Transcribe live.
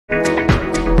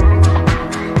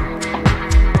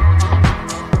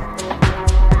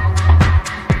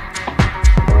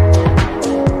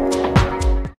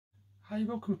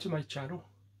Welcome to my channel.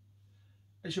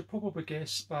 As you'll probably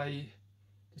guess by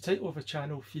the title of the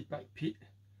channel, Feedback Pete,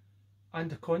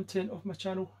 and the content of my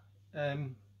channel,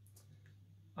 I'm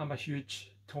a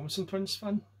huge Thompson Twins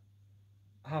fan.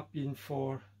 I have been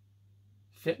for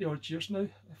 30 odd years now.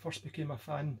 I first became a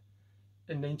fan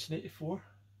in 1984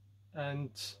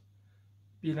 and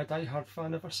been a die-hard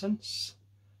fan ever since.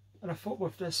 And I thought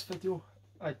with this video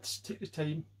I'd take the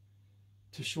time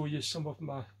to show you some of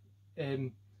my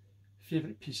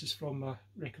favourite pieces from my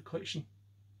record collection.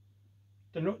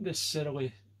 They're not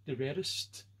necessarily the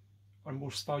rarest or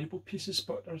most valuable pieces,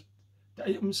 but they're the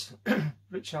items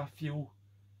which I feel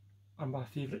are my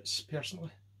favourites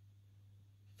personally.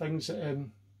 Things that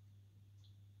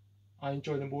I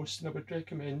enjoy the most, and I would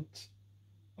recommend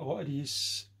a lot of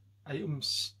these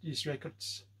items, these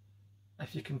records,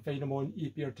 if you can find them on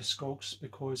eBay or Discogs,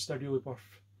 because they're really worth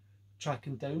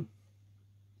tracking down.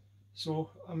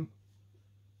 So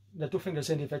I don't think there's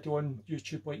any video on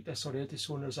YouTube like this already,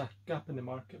 so there's a gap in the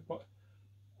market, but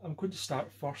I'm going to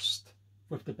start first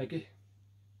with the biggie.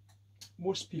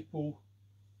 Most people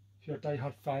who are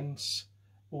die-hard fans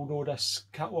will know this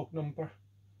catalogue number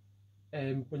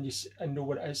and know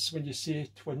what it is when you say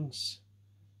Twins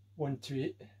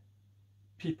 128.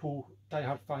 People,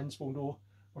 die-hard fans, will know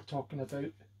we're talking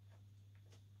about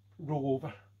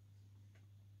rollover.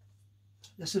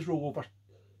 This is rollover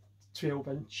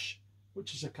 12-inch,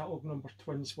 which is a catalogue number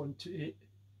Twins 128.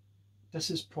 This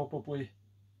is probably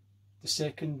the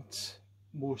second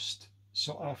most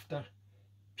sought after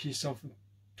piece of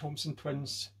Thompson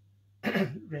Twins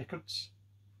records.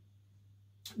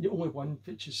 The only one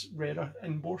which is rarer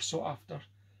and more sought after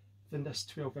than this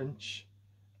 12-inch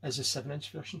is the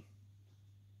 7-inch version.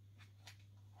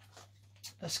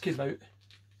 This came out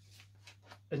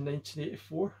in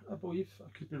 1984, I believe.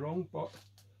 I could be wrong, but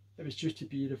it was due to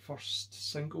be the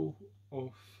first single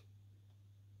of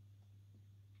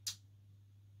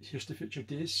Here's to Future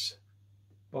Days,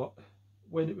 but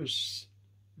when it was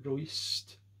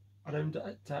released, around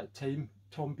at that time,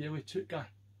 Tom Bailey took a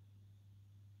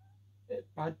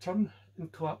bad turn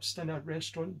and collapsed in a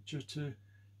restaurant due to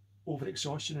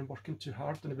overexhaustion and working too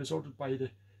hard, and he was ordered by the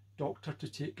doctor to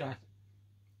take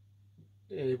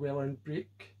a well-earned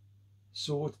break.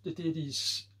 So the day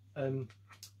these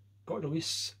got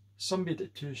released, some made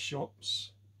it to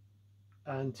shops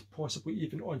and possibly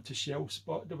even onto shelves,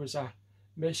 but there was a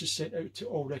message sent out to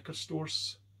all record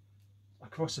stores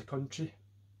across the country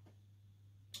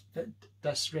that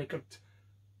this record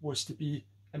was to be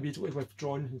immediately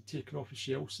withdrawn and taken off the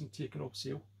shelves and taken off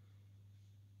sale.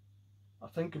 I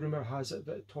think a rumour has it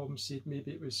that Tom said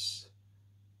maybe it was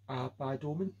a bad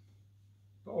omen,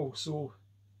 but also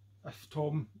if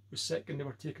Tom was sick and they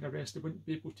were taking a rest, they wouldn't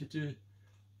be able to do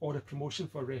all the promotion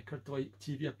for a record, like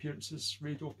TV appearances,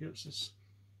 radio appearances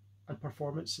and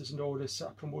performances and all this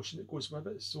sort of promotion that goes with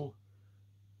it. So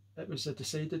it was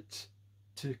decided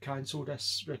to cancel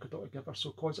this record altogether.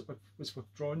 So because it was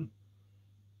withdrawn,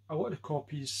 a lot of the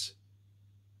copies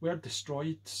were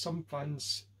destroyed. Some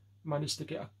fans managed to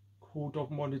get a hold of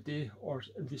them on the day or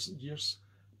in recent years,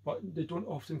 but they don't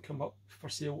often come up for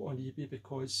sale on eBay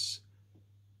because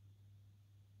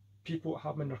people that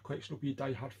have them in their collection will be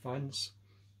die-hard fans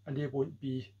and they won't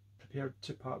be prepared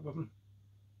to part with them.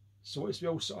 So it's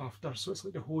well sought after. So it's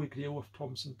like the holy grail of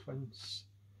Thompson Twins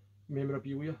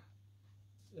memorabilia.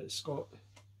 It's got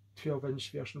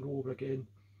 12-inch version rollover again,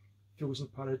 Fools in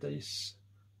Paradise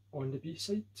on the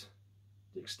B-side,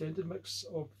 the extended mix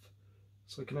of,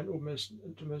 it's like an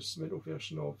instrumental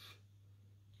version of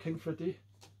King for a Day.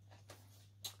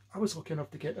 I was lucky enough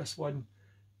to get this one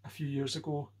a few years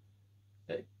ago.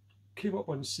 It came up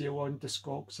on sale on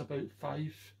Discogs, about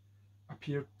 5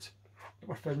 appeared that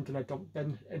were found in a dump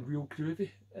bin in Real Groovy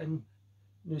in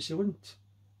New Zealand.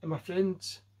 And my friend,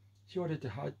 he already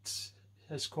had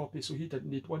his copy, so he didn't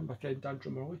need one, my friend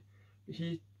Andrew Murray.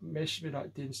 He messaged me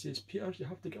that day and says, Peter, you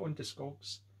have to get on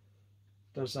Discogs.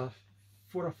 There's a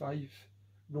 4 or 5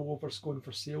 rollovers going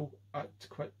for sale at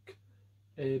quick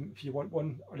if you want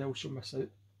one, or else you'll miss out.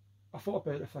 I thought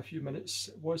about it for a few minutes.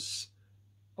 It was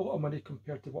a lot of money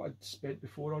compared to what I'd spent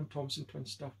before on Thompson Twin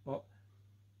stuff, but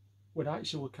when I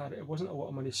actually look at it, it wasn't a lot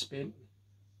of money spent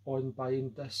on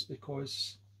buying this,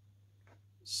 because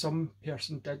some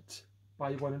person did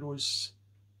buy one of those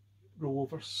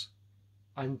rollovers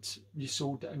and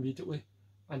resold it immediately,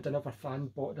 and another fan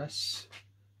bought this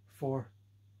for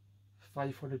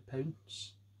 £500.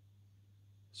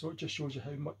 So it just shows you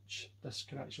how much this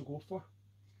can actually go for.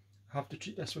 I have to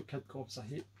treat this with kid gloves. I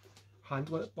hate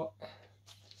handling it, but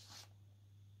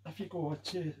if you go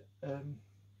to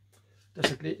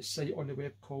there's a great site on the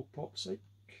web called PopPsych,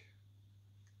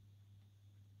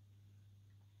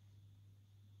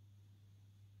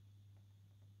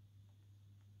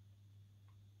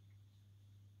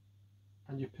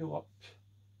 and you pull up,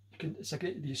 it's a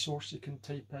great resource. You can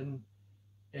type in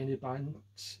any band,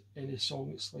 any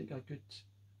song. It's like a good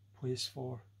place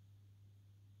for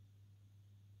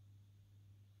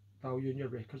valuing your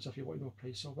records if you want to know the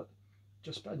price of it.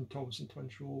 Just put in Thompson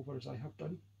Twins rollover as I have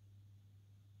done,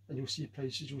 and you'll see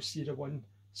prices. You'll see the one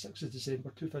 6th of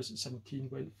December 2017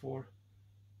 went for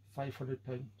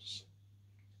 £500.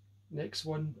 Next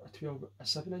one, a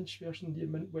 7-inch version near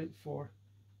mint, went for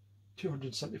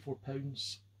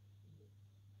 £274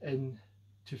 in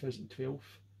 2012.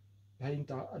 Behind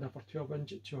that, another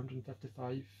 12-inch at £255,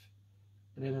 and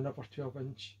then another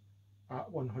 12-inch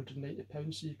at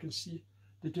 £190. So you can see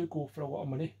they do go for a lot of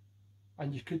money,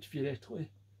 and you could theoretically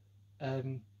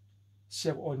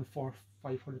sell it on for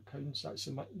 £500. That's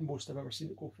the most I've ever seen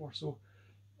it go for. So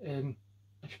if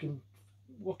you can,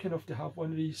 lucky enough to have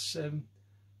one of these,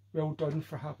 well done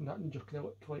for having that in your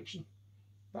collection.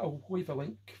 But I'll leave a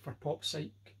link for Pop's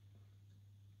site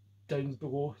down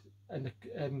below in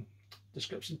the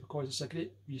description, because it's a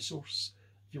great resource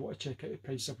if you want to check out the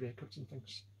price of records and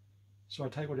things. So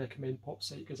I'd highly recommend Pop's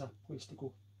site as a place to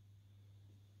go.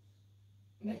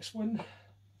 Next one,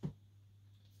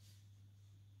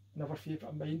 another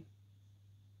favourite of mine,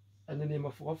 In the Name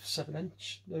of Love,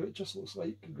 7-inch. Now it just looks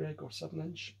like a regular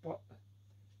 7-inch, but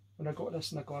when I got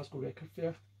this in a Glasgow record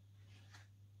fair,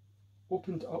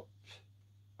 opened it up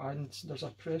and there's a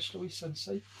press release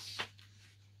inside.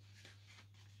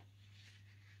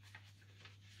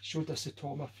 Showed this to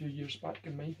Tom a few years back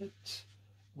in Minehead.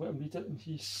 Let him read it and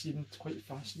he seemed quite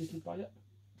fascinated by it.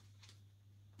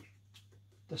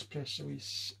 This press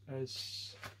release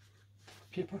is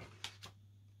paper.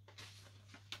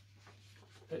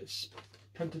 It's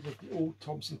printed with the old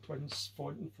Thompson Twins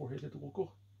font and four-headed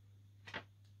logo.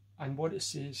 And what it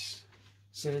says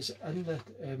in the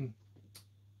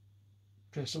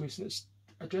press release, and it's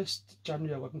addressed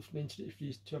January 11th,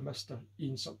 1983 to a Mr.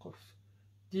 Ian Sutcliffe.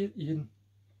 Dear Ian,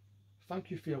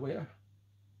 thank you for your letter.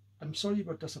 I'm sorry you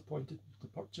were disappointed with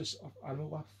the purchase of Animal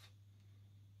Laugh.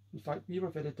 In fact, we were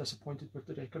very disappointed with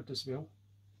the record as well.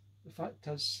 The fact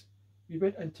is, we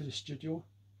went into the studio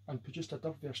and produced a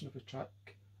dub version of the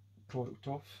track, product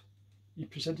of. We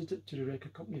presented it to the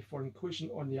record company for inclusion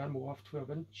on the Animal Laugh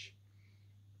 12-inch.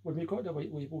 When we got the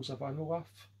white labels of Animal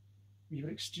Laugh, we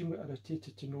were extremely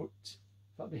irritated to note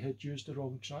that they had used the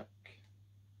wrong track,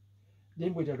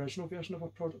 namely the original version of a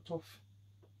product of.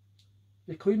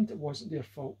 They claimed it wasn't their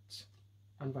fault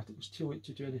and that it was too late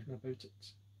to do anything about it.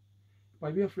 By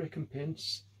way of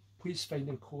recompense, please find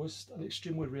enclosed an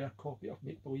extremely rare copy of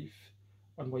Make Believe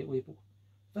on white label.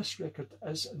 This record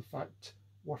is in fact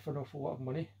worth an awful lot of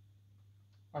money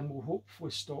and will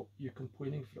hopefully stop you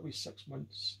complaining for at least 6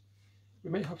 months. We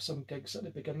might have some gigs at the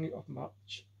beginning of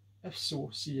March. If so,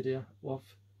 see you there. Love,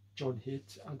 John Haid,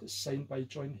 and it's signed by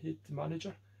John Haid, the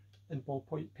manager, in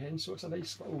ballpoint pen, so it's a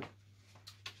nice little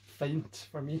find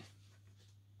for me.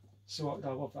 So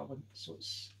I love that one, so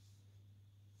it's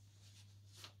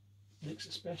makes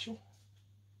it special.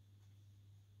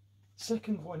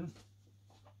 Second one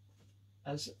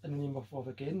is In the Name of Love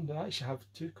again. Now I actually have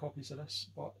 2 copies of this,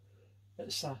 but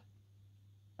it's a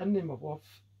In the Name of Love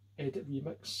edit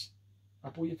remix. I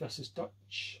believe this is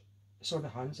Dutch. It's on the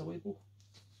Hansa label.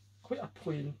 Quite a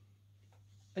plain,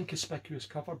 inconspicuous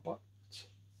cover, but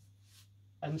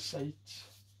inside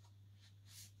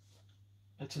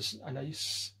it is a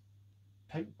nice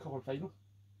pink colour vinyl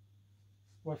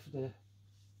with the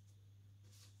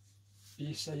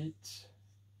B-side.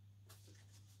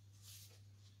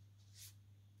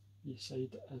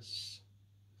 B-side is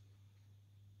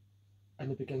in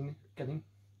the beginning.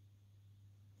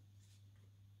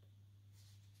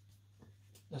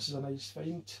 This is a nice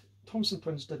find. Thompson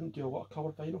Twins didn't do a lot of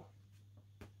colour vinyl.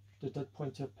 They did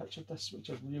point to a picture disc, which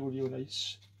is really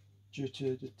nice due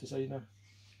to the designer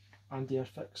Andy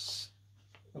Airfix,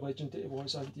 the legend that he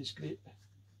was, Andy's great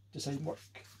design work.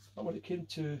 But when it came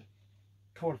to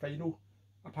colour vinyl,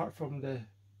 apart from the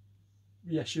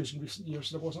reissues in recent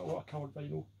years, there wasn't a lot of colour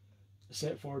vinyl,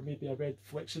 except for maybe a red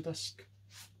flexi disc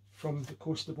from the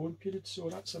Coast of Bone period. So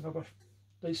that's another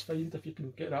nice find. If you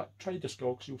can get that, try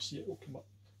Discogs, you'll see it will come up.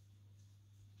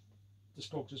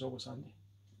 Discogs is always handy.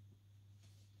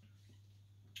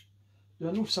 Now,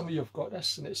 I know some of you have got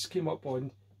this and it's came up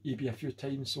on eBay a few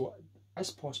times, so it's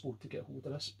possible to get hold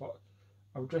of this, but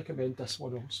I would recommend this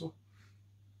one also.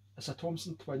 It's a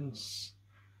Thompson Twins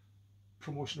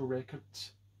promotional record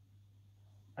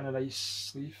and a nice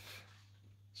sleeve.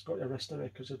 It's got the Arista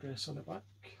Records address on the back.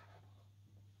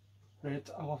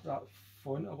 Red, I love that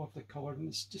font, I love the colour, and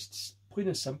it's just plain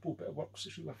and simple, but it works,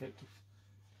 it's really effective.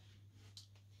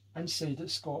 Inside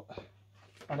it's got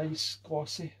a nice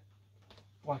glossy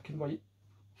black and white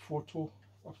photo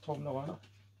of Tom and Alana,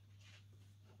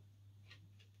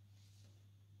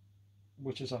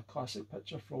 which is a classic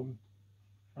picture from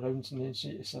around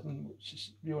 1987, which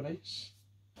is real nice.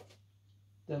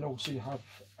 Then also you have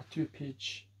a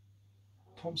 2-page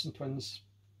Thompson Twins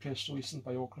press release and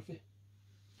biography.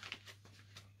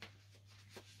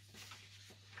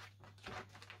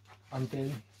 And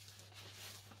then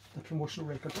the promotional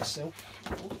record itself.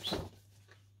 Oops.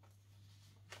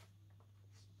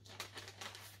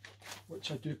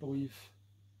 Which I do believe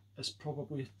is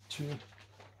probably 2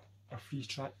 or 3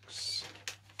 tracks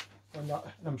on that,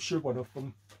 and I'm sure one of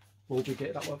them will be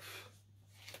Get That Love.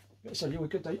 But it's a really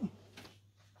good item.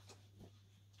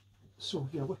 So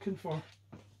if you're looking for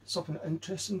something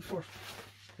interesting for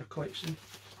your collection,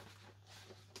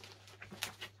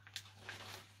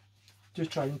 do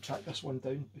try and track this one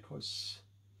down, because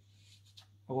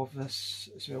I love this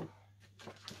as well.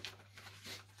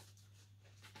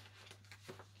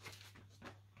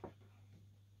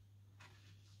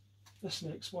 This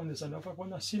next one is another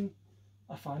one I've seen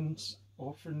a fans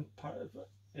offering part of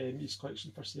his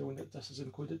collection for sale, and that this is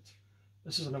included.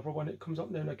 This is another one that comes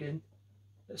up now and again.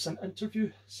 It's an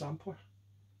interview sampler.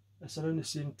 It's around the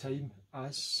same time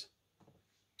as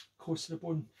Close to the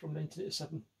Bone from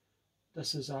 1987.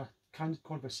 This is a candid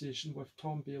conversation with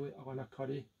Tom Bailey, Alana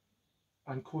Curry,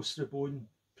 and Close to the Bone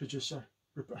producer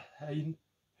Rupert Hine,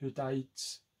 who died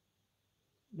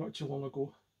not too long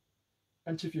ago.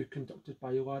 Interview conducted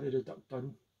by Larry the Duck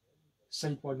Dunn.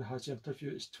 Side 1 has the interview,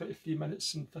 it's 23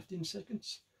 minutes and 15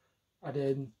 seconds. And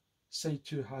then side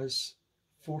 2 has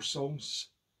 4 songs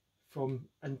from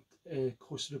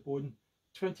Close to the Bone,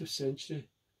 20th Century,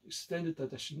 extended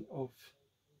edition of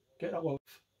Get That Love,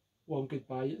 Long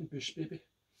Goodbye and Bush Baby.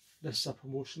 This is a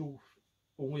promotional,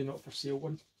 only not for sale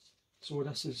one. So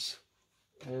this is,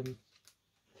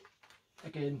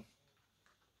 again,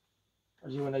 a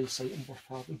really nice item worth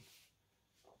having.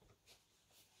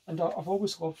 And I've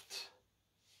always loved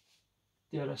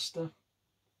the Arista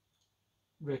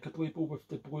record label with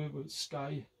the blue with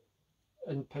sky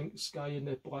and pink sky and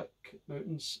the black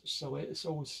mountains silhouette. It's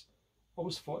always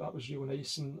thought that was really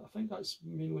nice, and I think that's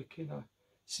mainly kind of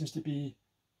seems to be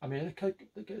America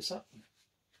that gets it.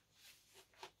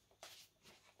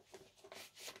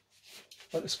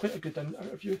 But it's quite a good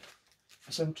interview.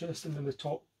 It's interesting, and they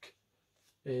talk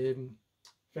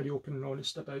very open and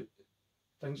honest about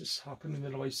things that's happened in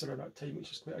their lives around that time,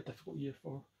 which is quite a difficult year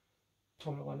for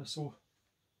Tom and Alana. So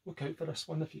look out for this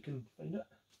one if you can find it.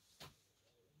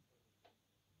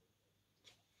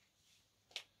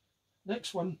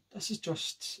 Next one, this is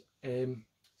just a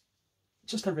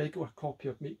regular copy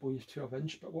of Make Believe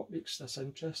 12-inch, but what makes this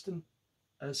interesting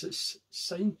is it's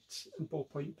signed in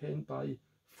ballpoint pen by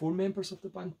 4 members of the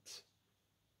band.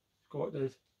 You've got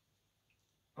the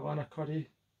Alana Curry,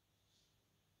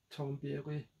 Tom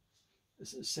Bailey.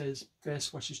 It says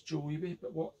Best Wishes Joe Ewey,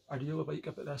 but what I really like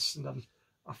about this, and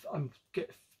I'm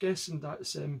guessing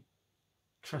that's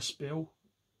Chris Bell,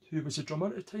 who was the drummer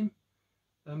at the time,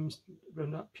 around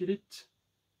that period.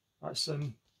 That's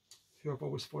who I've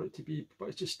always thought it to be, but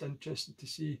it's just interesting to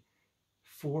see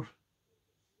 4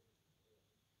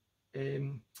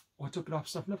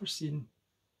 autographs. I've never seen,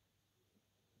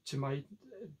 to my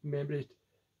memory,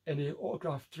 any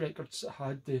autographed records that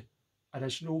had the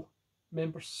original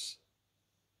members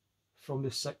from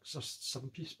the 6 or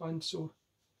 7-piece band, so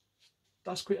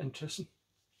that's quite interesting.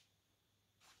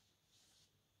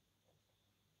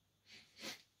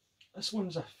 This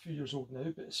one's a few years old now,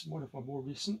 but it's one of my more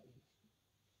recent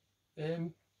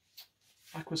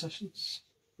acquisitions.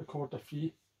 Recorder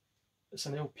Free. It's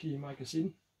an LP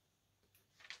magazine.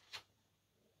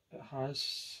 It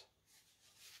has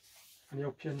an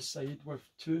LP inside with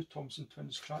 2 Thompson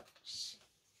Twins tracks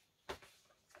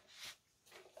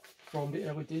from the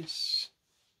early days.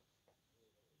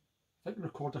 I think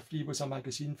Recorder Free was a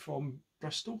magazine from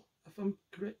Bristol, if I'm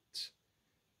correct.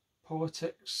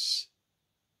 Politics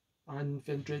and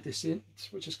Vendredi Saint,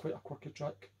 which is quite a quirky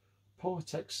track.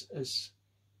 Politics is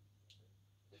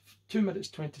 2 minutes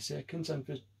 20 seconds and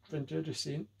Vendredi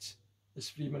Saint is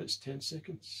 3 minutes 10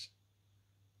 seconds.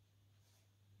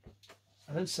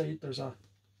 And inside there's a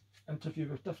interview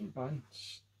with different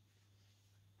bands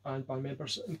and band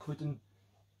members, including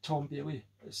Tom Bailey.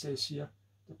 It says here,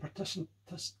 the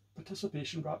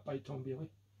participation rap by Tom Bailey.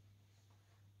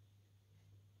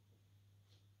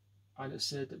 And it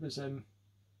said it was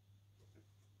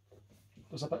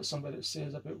there's a bit somewhere that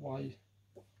says about why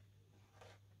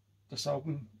this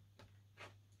album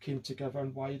came together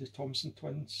and why the Thompson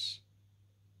Twins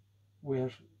were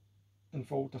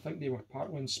involved. I think they were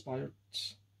partly inspired.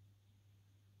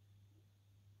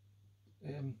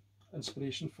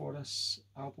 inspiration for this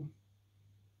album.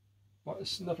 But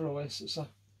it's nevertheless, it's a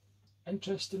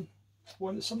interesting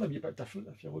one. It's something a wee bit different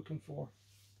if you're looking for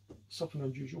something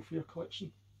unusual for your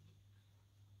collection.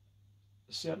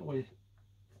 It's certainly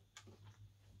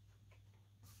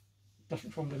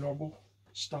different from the normal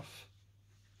stuff.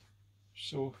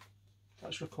 So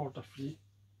that's recorder free.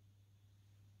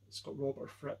 It's got Robert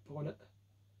Fripp on it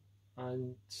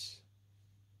and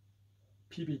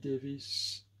PB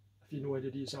Davies, if you know any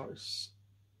of these artists,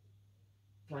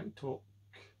 Frank Talk,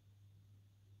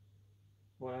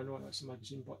 well I know that's a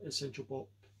magazine, but Essential Bop,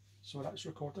 so that's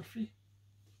recorder free.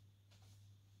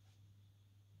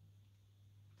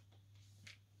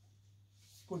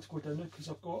 I'm going to go down now because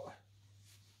I've got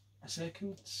a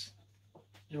second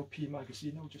LP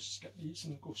magazine. I'll just skip these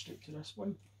and go straight to this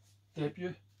one.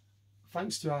 Debut.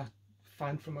 Thanks to a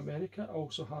fan from America, I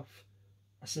also have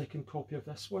a second copy of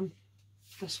this one.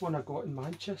 This one I got in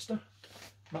Manchester.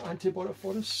 My auntie bought it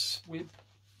for us way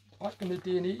back in the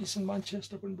day in the 80s in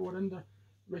Manchester when we were in the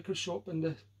record shop in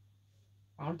the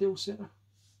Ardale Centre.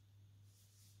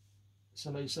 It's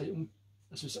a nice item.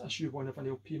 This was issue 1 of an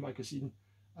LP magazine,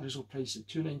 original price at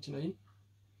 $2.99.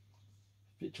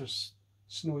 Features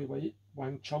Snowy White,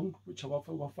 Wang Chung, which I love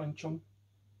Wang Chung,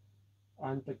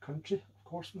 and Big Country, of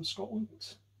course, from Scotland.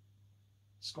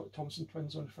 It's got Thompson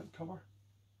Twins on the front cover.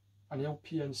 An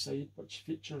LP inside which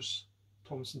features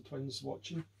Thompson Twins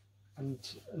watching, and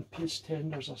in page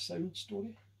 10 there's a sound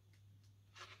story.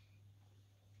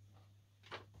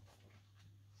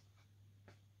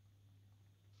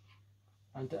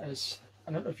 And it is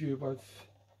an interview with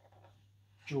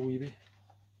Joe Weeby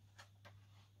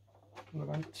from the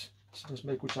band. So there's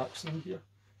Michael Jackson in here,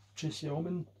 Tracy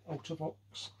Ullman,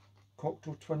 Ultravox,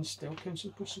 Cocteau Twins, Style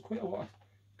Council, so quite a lot of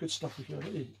good stuff if you're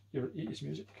into your 80s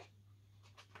music.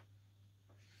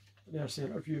 There's the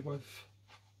interview with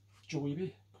Joe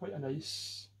Weeby, quite a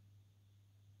nice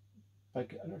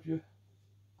big interview,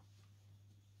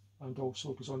 and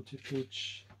also goes on to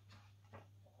page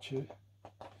 2.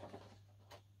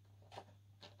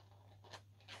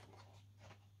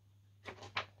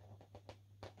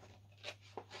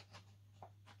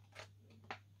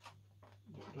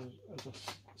 There's a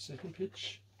second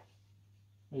page.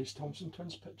 Nice Thompson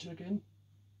Twins picture again.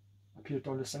 Appeared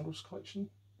on the singles collection,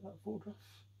 that photograph.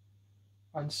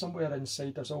 And somewhere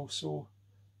inside there's also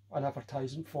an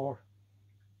advertisement for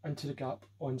Into the Gap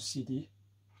on CD.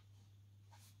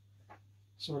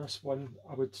 So this one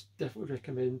I would definitely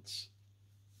recommend.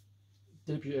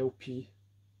 Debut LP.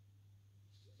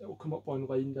 It will come up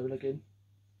online now and again.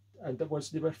 And they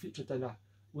were featured in a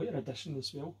later edition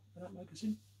as well in that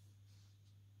magazine.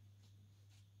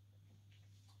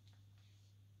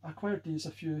 I acquired these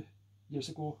a few years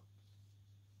ago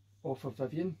off of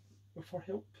Vivian with her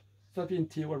help. Vivian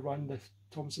Taylor ran the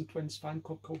Thompson Twins fan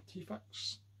club called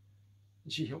T-Fix,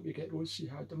 and she helped me get those. She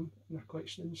had them in her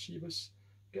collection and she was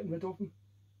getting rid of them.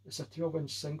 It's a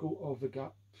 12-inch single of The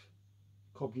Gap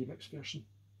club remix version.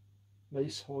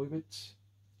 Nice Hollywood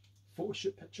photo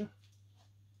shoot picture,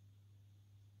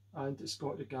 and it's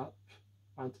got The Gap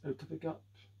and Out of the Gap,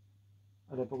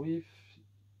 and I believe,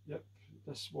 yep,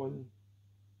 this one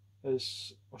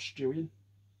is Australian.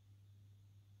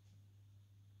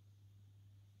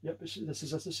 Yep, this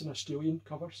is an Australian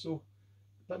cover, so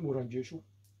a bit more unusual.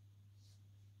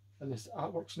 And this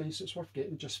artwork's nice, so it's worth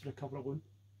getting just for the cover alone.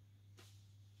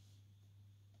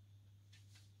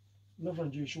 Another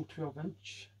unusual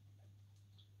 12-inch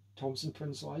Thompson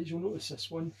Twins Lies. You'll notice this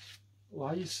one,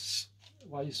 Lies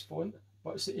font,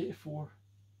 but it's the 84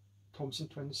 Thompson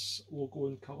Twins logo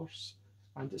in colours,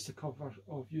 and it's the cover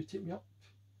of You Take Me Up.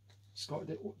 It's got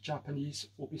the Japanese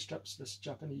Obi strips. This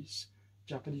Japanese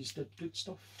did good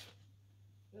stuff.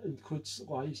 It includes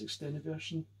Lies extended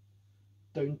version,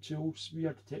 Down Tools, We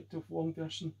Are Detective long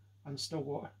version, and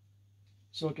Stillwater.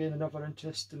 So again, another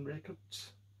interesting record.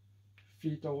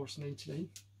 $3.99.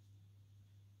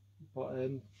 But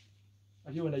a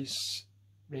really nice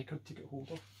record to get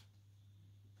hold of.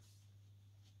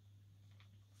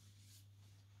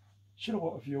 Sure, a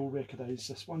lot of you will recognise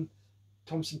this one.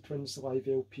 Thompson Twins Live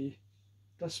LP.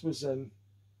 This was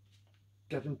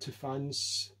given to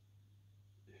fans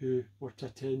who were to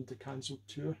attend the cancelled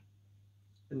tour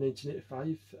in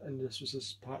 1985, and this was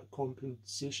as part of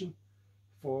compensation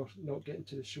for not getting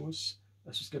to the shows.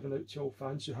 This was given out to all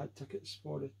fans who had tickets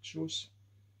for the shows.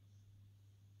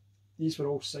 These were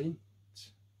all signed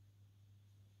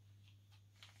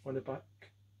on the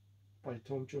back by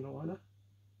Tom Joan Alana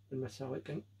in metallic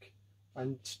ink,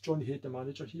 and John Hay, the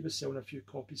manager, he was selling a few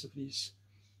copies of these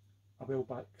a while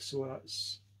back, so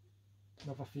that's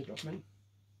another favourite of mine.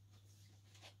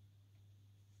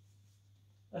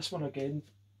 This one again,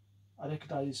 I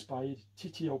recognise by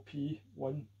TTLP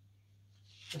 1.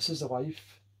 This is a live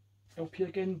LP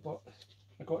again, but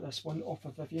I got this one off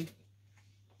of Vivian.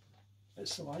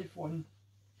 It's the live one,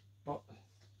 but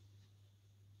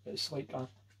it's like a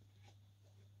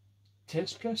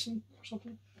test pressing or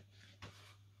something.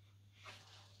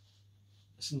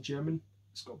 It's in German.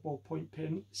 It's got a ballpoint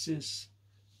pen. It says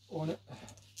on it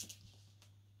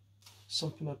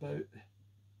something about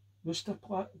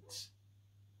Roosterplatte.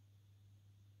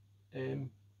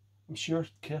 I'm sure,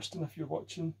 Kirsten, if you're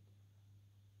watching,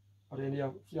 or any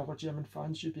of the other German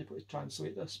fans, you'd be able to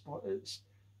translate this, but it's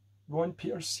Ron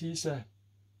Peters. He's a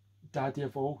daddy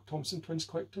of all Thompson Twins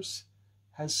collectors.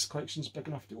 His collection's big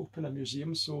enough to open a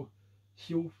museum, so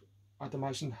he'll, I'd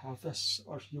imagine, have this,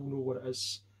 or he'll know what it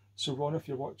is. So Ron, if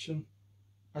you're watching,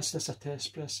 is this a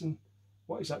test pressing?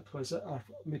 What exactly is it? Or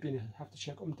maybe have to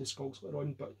check on Discogs later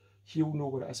on, but he'll know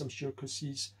what it is, I'm sure, because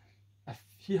if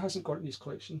he hasn't got it in his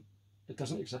collection, it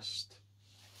doesn't exist.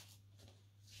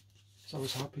 So I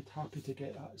was happy to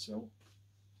get that as well.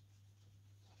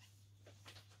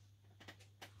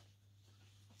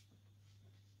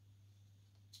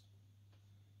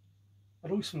 A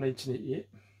rose from 1988.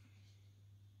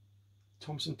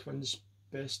 Thompson Twins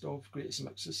Best of Greatest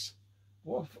Mixes.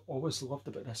 What I've always loved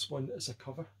about this one is the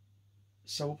cover.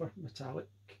 Silver, metallic,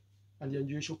 and the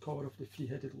unusual colour of the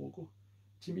three-headed logo.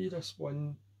 To me, this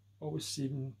one always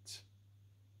seemed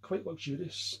quite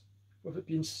luxurious. With it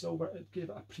being silver, it gave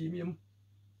it a premium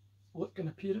look and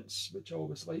appearance, which I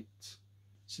always liked.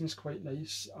 Seems quite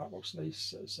nice, artwork's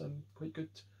nice, it's quite good.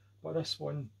 But this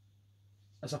one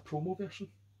is a promo version,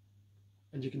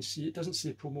 and you can see it doesn't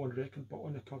say promo on the record, but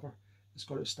on the cover it's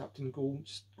got it stamped in gold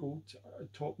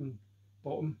top and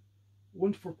bottom.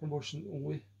 One for promotion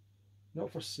only,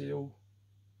 not for sale,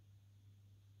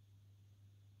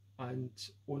 and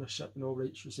ownership and all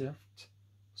rights reserved.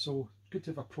 So good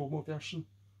to have a promo version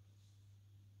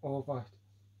of a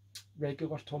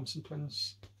regular Thompson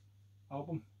Twins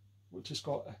album, which has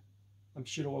got, I'm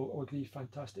sure I'll agree,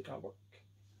 fantastic artwork.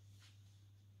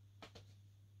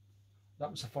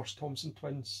 That was the first Thompson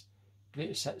Twins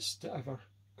greatest hits to ever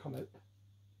come out.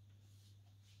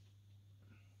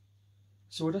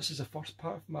 So this is the first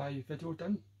part of my video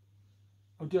done.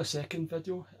 I'll do a second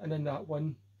video, and in that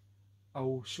one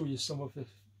I'll show you some of the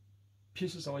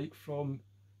pieces I like from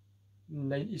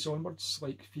 90s onwards,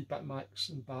 like Feedback Max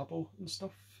and Babel and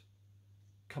stuff,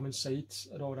 Come Inside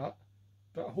and all that.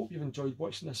 But I hope you've enjoyed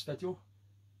watching this video,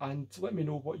 and let me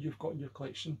know what you've got in your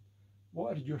collection.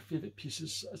 What are your favourite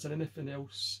pieces? Is there anything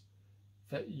else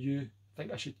that you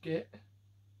think I should get?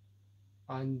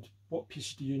 And what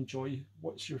pieces do you enjoy?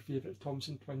 What's your favourite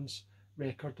Thompson Twins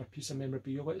record or piece of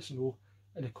memorabilia? Let us know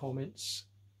in the comments.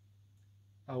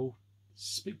 I'll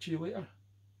speak to you later,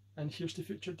 and here's to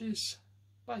future days.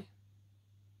 Bye.